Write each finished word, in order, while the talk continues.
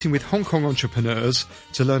with Hong Kong entrepreneurs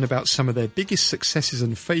to learn about some of their biggest successes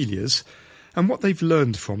and failures and what they've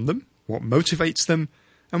learned from them, what motivates them,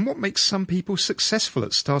 and what makes some people successful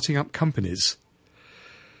at starting up companies.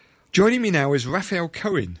 Joining me now is Raphael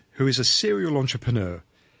Cohen, who is a serial entrepreneur.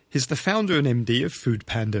 He's the founder and MD of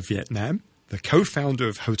Foodpanda Vietnam, the co-founder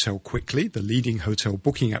of Hotel Quickly, the leading hotel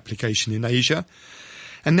booking application in Asia,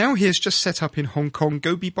 and now he has just set up in Hong Kong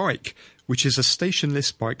Gobi Bike, which is a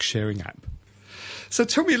stationless bike sharing app. So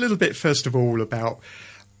tell me a little bit, first of all, about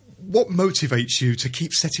what motivates you to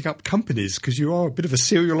keep setting up companies, because you are a bit of a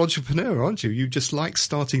serial entrepreneur, aren't you? You just like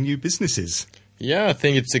starting new businesses. Yeah, I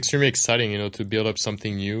think it's extremely exciting, to build up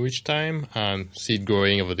something new each time and see it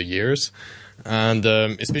growing over the years. And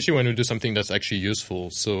especially when we do something that's actually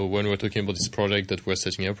useful. So when we're talking about this project that we're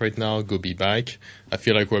setting up right now, Gobi Bike, I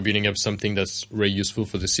feel like we're building up something that's very useful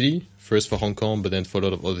for the city, first for Hong Kong, but then for a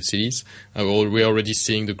lot of other cities. We're already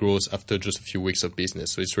seeing the growth after just a few weeks of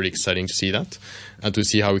business. So it's really exciting to see that and to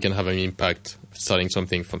see how we can have an impact starting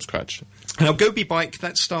something from scratch. Now, Gobi Bike,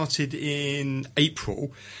 that started in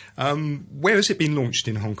April. Where has it been launched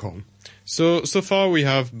in Hong Kong? So far we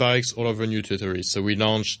have bikes all over new territories. So we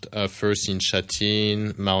launched first in Sha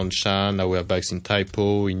Tin, Mount Shan. Now we have bikes in Tai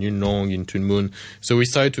Po, in Yuen Long, in Tuen Mun. So we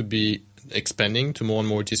started to be expanding to more and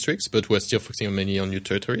more districts, but we're still focusing mainly on new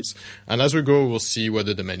territories. And as we go, we'll see where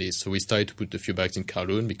the demand is. So we started to put a few bikes in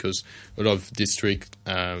Kowloon because a lot of district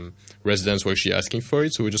residents were actually asking for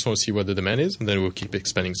it. So we just want to see where the demand is, and then we'll keep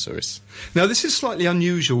expanding service. Now, this is slightly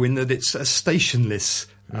unusual in that it's a stationless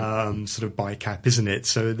sort of bike app, isn't it?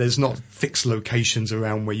 So there's not fixed locations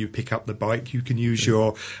around where you pick up the bike. You can use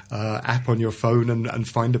your app on your phone and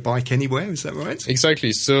find a bike anywhere. Is that right?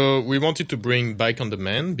 Exactly. So we wanted to bring bike on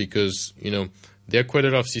demand because, there are quite a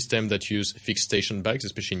lot of systems that use fixed station bikes,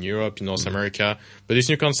 especially in Europe, in North America. But this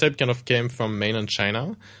new concept kind of came from mainland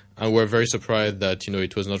China. And we're very surprised that,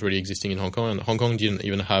 it was not really existing in Hong Kong. And Hong Kong didn't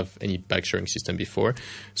even have any bike sharing system before.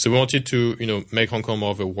 So we wanted to, make Hong Kong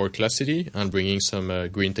more of a world-class city and bringing some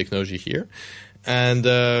green technology here. And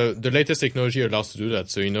the latest technology allows to do that.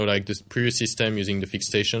 So, like the previous system using the fixed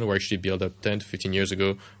station were actually built up 10 to 15 years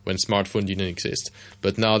ago when smartphone didn't exist.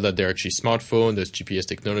 But now that they're actually smartphone, there's GPS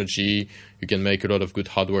technology, you can make a lot of good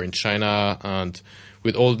hardware in China. And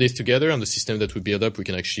with all this together and the system that we build up, we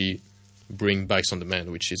can actually bring bikes on demand,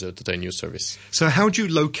 which is a totally new service. So how do you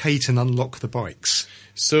locate and unlock the bikes?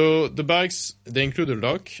 So the bikes, they include a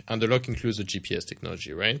lock, and the lock includes the GPS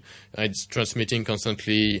technology, right? And it's transmitting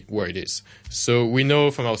constantly where it is. So we know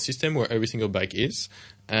from our system where every single bike is,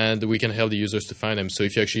 and we can help the users to find them. So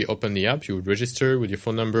if you actually open the app, you would register with your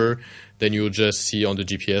phone number, then you will just see on the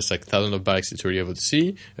GPS like thousands of bikes literally over the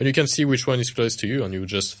sea, and you can see which one is close to you, and you will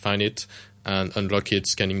just find it and unlock it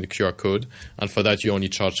scanning the QR code. And for that, you only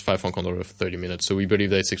charge $5 for 30 minutes. So we believe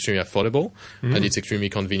that it's extremely affordable and it's extremely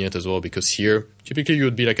convenient as well, because here, typically you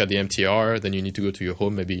would be like at the MTR, then you need to go to your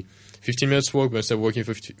home, maybe 15 minutes walk, but instead of walking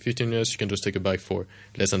for 15 minutes, you can just take a bike for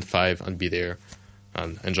less than 5 and be there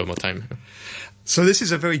and enjoy more time. So this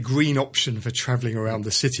is a very green option for travelling around the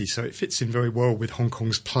city. So it fits in very well with Hong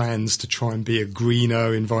Kong's plans to try and be a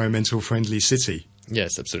greener, environmental friendly city.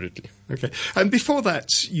 Yes, absolutely. Okay. And before that,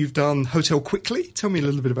 you've done Hotel Quickly. Tell me a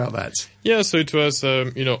little bit about that. Yeah, so it was,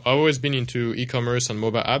 I've always been into e-commerce and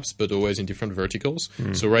mobile apps, but always in different verticals.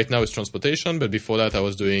 So right now it's transportation, but before that I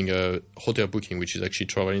was doing hotel booking, which is actually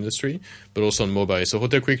travel industry, but also on mobile. So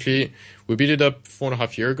Hotel Quickly, we built it up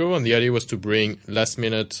 4.5 years ago, and the idea was to bring last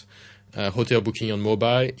minute hotel booking on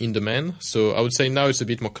mobile in demand. So I would say now it's a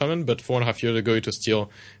bit more common, but 4.5 years ago it was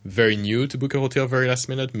still very new to book a hotel very last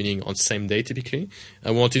minute, meaning on same day typically.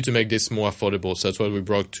 I wanted to make this more affordable, so that's what we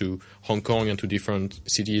brought to Hong Kong and to different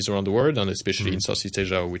cities around the world, and especially in Southeast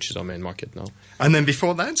Asia, which is our main market now. And then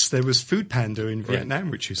before that, there was Foodpanda in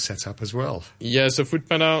Vietnam, which you set up as well. Yeah, so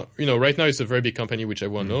Foodpanda, right now it's a very big company, which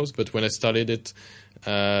everyone knows, but when I started it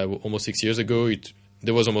almost 6 years ago,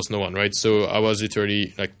 there was almost no one, right? So I was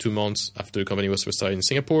literally like 2 months after the company was first started in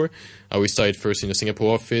Singapore. We started first in the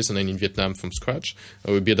Singapore office and then in Vietnam from scratch.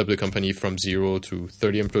 We built up the company from 0 to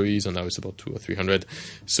 30 employees, and now it's about 200 or 300.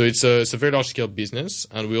 So it's a very large scale business.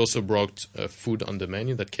 And we also brought food on demand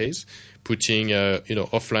in that case, putting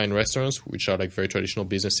offline restaurants, which are like very traditional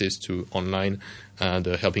businesses, to online and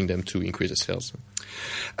helping them to increase their sales.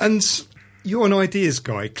 And you're an ideas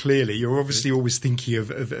guy, clearly. You're obviously always thinking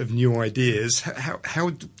of new ideas. How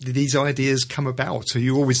did these ideas come about? Are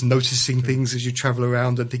you always noticing things as you travel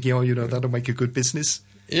around and thinking, that'll make a good business?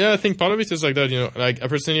 Yeah, I think part of it is like that. Like I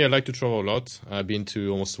personally, I like to travel a lot. I've been to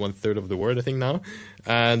almost 1/3 of the world, I think now.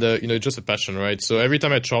 And, it's just a passion, right? So every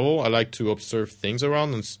time I travel, I like to observe things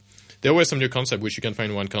around. And there are always some new concept which you can find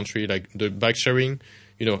in one country, like the bike sharing.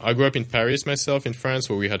 I grew up in Paris myself, in France,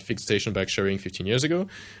 where we had fixed station bike sharing 15 years ago.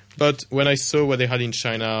 But when I saw what they had in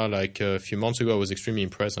China like a few months ago, I was extremely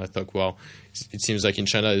impressed. And I thought, wow, it seems like in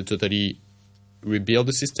China they totally rebuild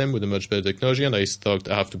the system with a much better technology. And I thought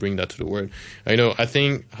I have to bring that to the world. I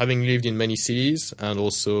think having lived in many cities and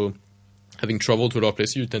also having traveled to a lot of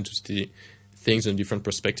places, you tend to see things in a different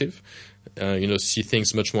perspective. See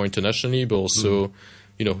things much more internationally, but also,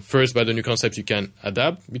 first by the new concept you can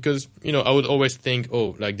adapt because, I would always think,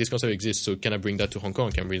 like this concept exists, so can I bring that to Hong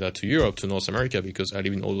Kong? Can I bring that to Europe, to North America? Because I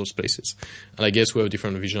live in all those places. And I guess we have a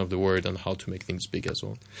different vision of the world and how to make things big as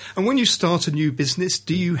well. And when you start a new business,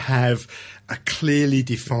 do you have a clearly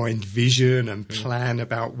defined vision and plan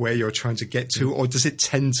about where you're trying to get to, or does it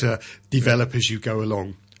tend to develop as you go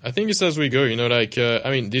along? I think it's as we go,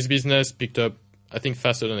 this business picked up, I think,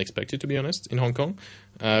 faster than expected, to be honest, in Hong Kong.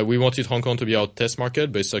 We wanted Hong Kong to be our test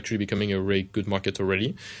market, but it's actually becoming a really good market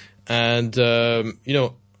already. And,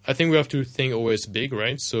 I think we have to think always big,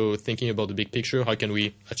 right? So thinking about the big picture, how can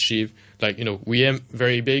we achieve, we aim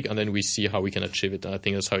very big and then we see how we can achieve it. And I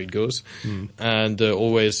think that's how it goes. And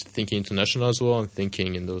always thinking international as well and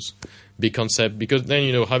thinking in those big concepts, because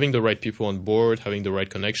then, having the right people on board, having the right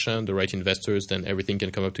connection, the right investors, then everything can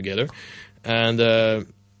come up together. And,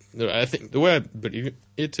 I think the way I believe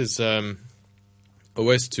it is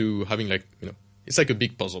always to having it's like a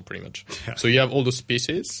big puzzle pretty much. Yeah. So you have all those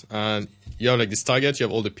pieces and you have this target, you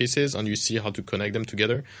have all the pieces and you see how to connect them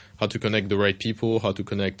together, how to connect the right people, how to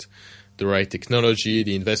connect the right technology,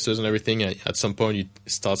 the investors and everything. And at some point it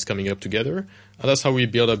starts coming up together. And that's how we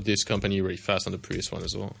build up this company really fast on the previous one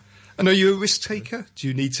as well. And are you a risk taker? Do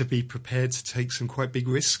you need to be prepared to take some quite big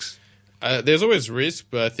risks? There's always risk,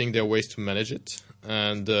 but I think there are ways to manage it.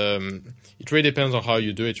 And it really depends on how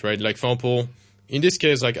you do it, right? Like, for example, in this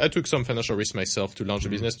case, I took some financial risk myself to launch a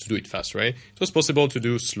business, to do it fast, right? It was possible to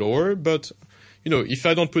do slower, but, if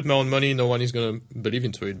I don't put my own money, no one is going to believe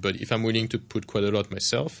into it. But if I'm willing to put quite a lot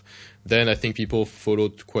myself, then I think people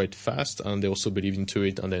followed quite fast and they also believed into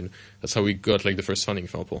it. And then that's how we got the first funding,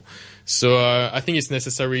 for example. So I think it's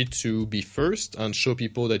necessary to be first and show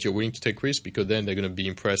people that you're willing to take risks, because then they're going to be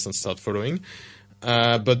impressed and start following.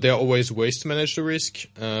 But there are always ways to manage the risk.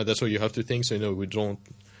 That's what you have to think. So, we don't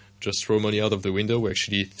just throw money out of the window. We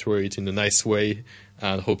actually throw it in a nice way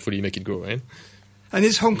and hopefully make it grow, right? And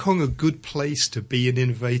is Hong Kong a good place to be an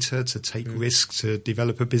innovator, to take risks, to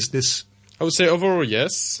develop a business? I would say overall,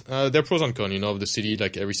 yes. There are pros and cons, of the city,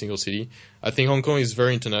 like every single city. I think Hong Kong is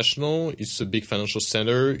very international. It's a big financial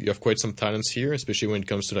center. You have quite some talents here, especially when it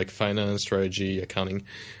comes to finance, strategy, accounting.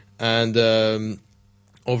 And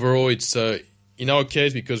overall, it's in our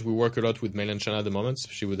case, because we work a lot with mainland China at the moment,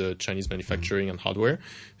 especially with the Chinese manufacturing and hardware.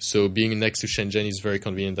 So being next to Shenzhen is very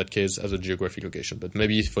convenient in that case as a geographic location, but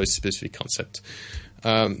maybe for a specific concept.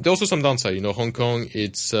 There's also some downside. Hong Kong,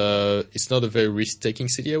 it's not a very risk-taking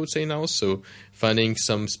city, I would say now. So finding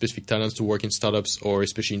some specific talents to work in startups or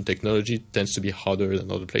especially in technology tends to be harder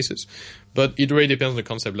than other places. But it really depends on the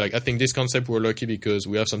concept. I think this concept, we're lucky because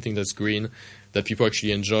we have something that's green, that people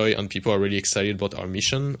actually enjoy, and people are really excited about our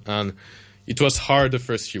mission. And it was hard the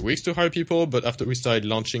first few weeks to hire people, but after we started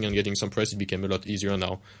launching and getting some press, it became a lot easier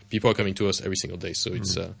now. People are coming to us every single day. So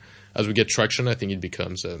it's as we get traction, I think it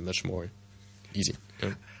becomes much more easy.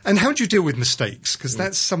 Yeah. And how do you deal with mistakes? Because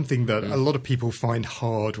that's something that a lot of people find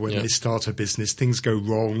hard when they start a business. Things go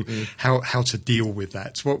wrong. How to deal with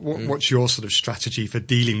that? What's your sort of strategy for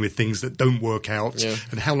dealing with things that don't work out? Yeah.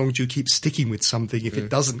 And how long do you keep sticking with something if it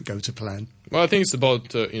doesn't go to plan? Well, I think it's about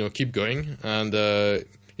keep going. And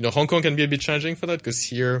Hong Kong can be a bit challenging for that, because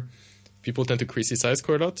here people tend to criticize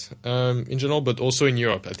quite a lot in general, but also in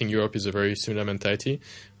Europe. I think Europe is a very similar mentality,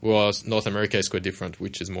 whereas North America is quite different,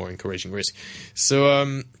 which is more encouraging risk.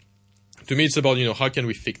 So to me, it's about, how can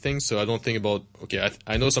we fix things? So I don't think about,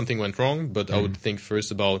 I know something went wrong, but I would think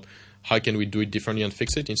first about how can we do it differently and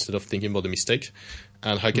fix it instead of thinking about the mistake,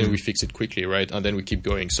 and how can we fix it quickly, right? And then we keep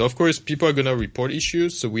going. So of course, people are going to report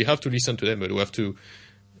issues, so we have to listen to them, but we have to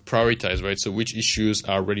prioritize, right? So which issues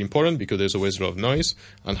are really important, because there's always a lot of noise,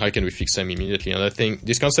 and how can we fix them immediately? And I think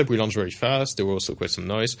this concept we launched very fast. There were also quite some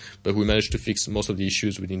noise, but we managed to fix most of the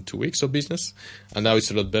issues within 2 weeks of business, and now it's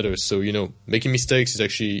a lot better. So, making mistakes is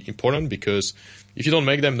actually important, because if you don't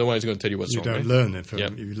make them, no one is going to tell you what's wrong. You don't learn from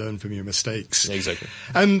you learn from your mistakes. Yeah, exactly.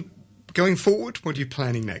 And going forward, what are you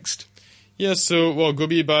planning next? Yeah, so,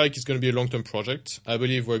 Gobi Bike is going to be a long-term project. I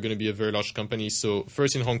believe we're going to be a very large company. So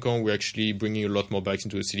first in Hong Kong, we're actually bringing a lot more bikes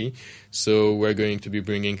into the city. So we're going to be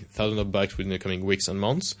bringing thousands of bikes within the coming weeks and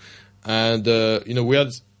months. And, we had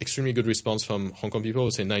extremely good response from Hong Kong people. I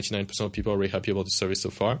would say 99% of people are really happy about the service so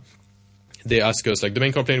far. they ask us, like, the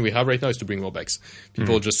main complaint we have right now is to bring more bikes.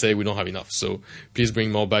 People just say we don't have enough. So please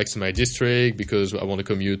bring more bikes to my district because I want to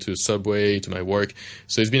commute to Subway, to my work.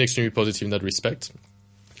 So it's been extremely positive in that respect.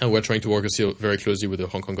 And we're trying to work also very closely with the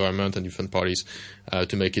Hong Kong government and different parties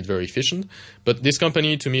to make it very efficient. But this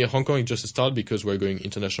company, to me, Hong Kong is just a start because we're going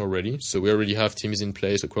international already. So we already have teams in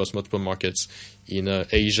place across multiple markets in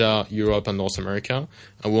Asia, Europe, and North America.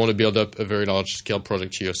 And we want to build up a very large-scale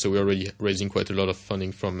project here. So we're already raising quite a lot of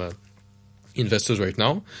funding from investors right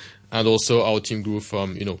now. And also our team grew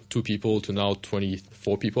from 2 people to now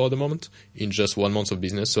 24 people at the moment in just 1 month of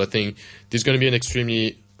business. So I think this is going to be an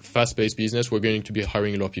extremely fast-paced business. We're going to be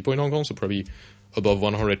hiring a lot of people in Hong Kong, so probably above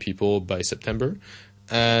 100 people by September.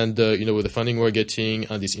 And, with the funding we're getting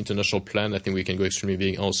and this international plan, I think we can go extremely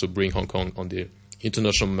big and also bring Hong Kong on the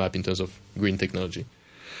international map in terms of green technology.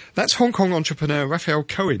 That's Hong Kong entrepreneur Raphael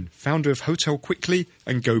Cohen, founder of Hotel Quickly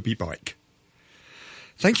and Gobi Bike.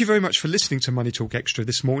 Thank you very much for listening to Money Talk Extra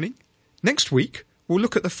this morning. Next week, we'll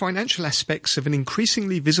look at the financial aspects of an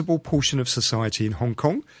increasingly visible portion of society in Hong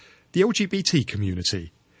Kong, the LGBT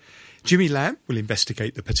community. Jimmy Lam will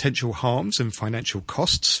investigate the potential harms and financial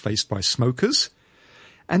costs faced by smokers.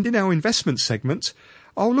 And in our investment segment,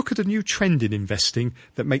 I'll look at a new trend in investing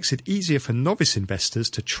that makes it easier for novice investors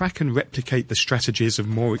to track and replicate the strategies of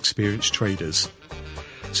more experienced traders.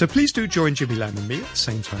 So please do join Jimmy Lam and me at the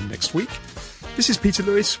same time next week. This is Peter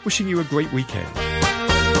Lewis, wishing you a great weekend.